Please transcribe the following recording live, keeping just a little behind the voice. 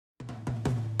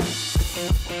Hi,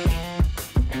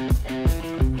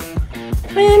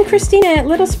 I'm Christina at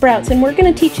Little Sprouts, and we're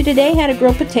going to teach you today how to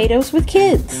grow potatoes with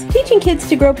kids. Teaching kids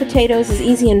to grow potatoes is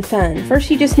easy and fun. First,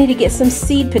 you just need to get some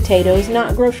seed potatoes,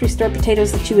 not grocery store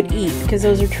potatoes that you would eat, because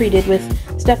those are treated with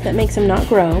stuff that makes them not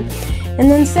grow.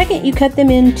 And then second, you cut them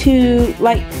into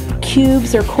like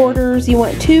cubes or quarters. You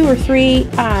want 2 or 3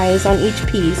 eyes on each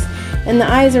piece, and the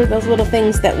eyes are those little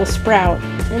things that will sprout.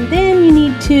 And then you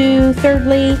need to,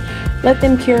 thirdly, let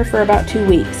them cure for about 2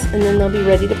 weeks, and then they'll be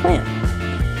ready to plant.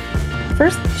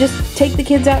 First, just take the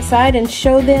kids outside and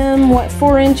show them what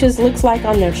 4 inches looks like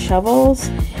on their shovels,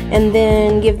 and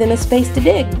then give them a space to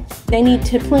dig. They need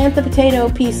to plant the potato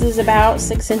pieces about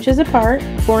 6 inches apart,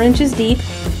 4 inches deep,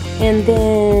 and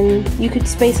then you could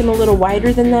space them a little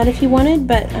wider than that if you wanted,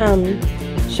 but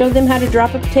show them how to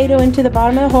drop a potato into the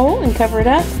bottom of the hole and cover it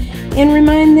up, and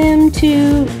remind them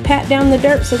to pat down the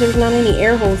dirt so there's not any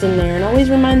air holes in there, and always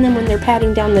remind them when they're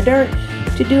patting down the dirt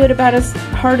to do it about as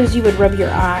hard as you would rub your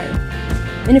eye.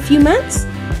 In a few months,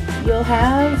 you'll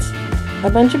have a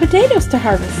bunch of potatoes to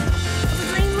harvest. The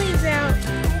green leaves out.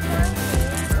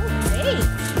 Okay.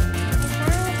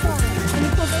 Can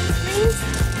you pull those greens?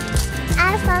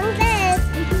 I found this.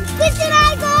 Look at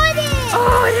I got it.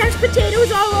 Oh, it has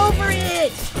potatoes all over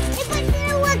it.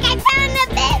 Look, I found a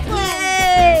big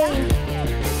one.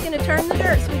 Yay! Just gonna turn the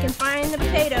dirt so we can find the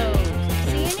potatoes.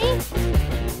 See any?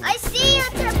 I see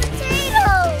it's a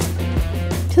potato.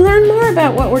 To learn more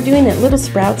about what we're doing at Little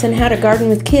Sprouts and how to garden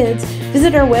with kids,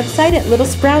 visit our website at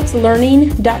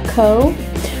littlesproutslearning.co,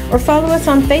 or follow us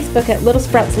on Facebook at Little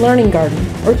Sprouts Learning Garden,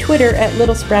 or Twitter at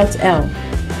Little Sprouts L.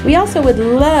 We also would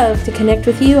love to connect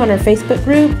with you on our Facebook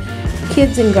group,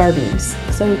 Kids and Gardens,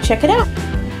 so check it out.